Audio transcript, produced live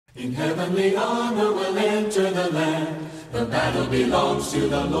In heavenly armor we'll enter the land. The battle belongs to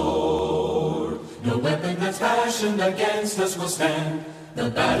the Lord. No weapon that's fashioned against us will stand. The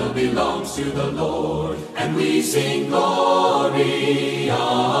battle belongs to the Lord. And we sing glory,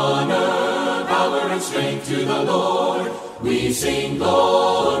 honor, power and strength to the Lord. We sing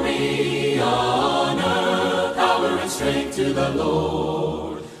glory, honor, power and strength to the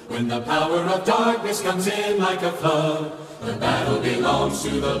Lord. When the power of darkness comes in like a flood, the battle belongs to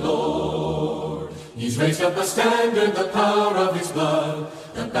the Lord. He's raised up a standard, the power of his blood.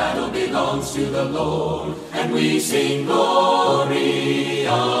 The battle belongs to the Lord. And we sing glory,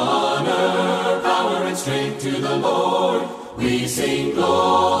 honor, power and strength to the Lord. We sing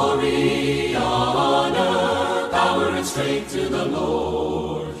glory, honor, power and strength to the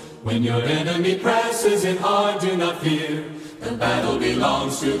Lord. When your enemy presses in hard, do not fear. The battle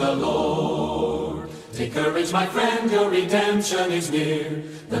belongs to the Lord. Take courage, my friend, your redemption is near.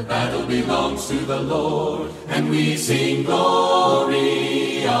 The battle belongs to the Lord. And we sing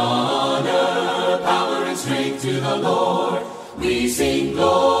glory, honor, power and strength to the Lord. We sing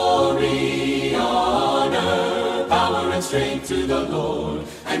glory, honor, power and strength to the Lord.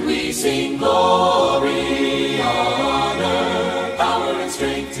 And we sing glory, honor, power and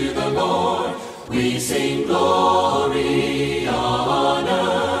strength to the Lord. We sing glory.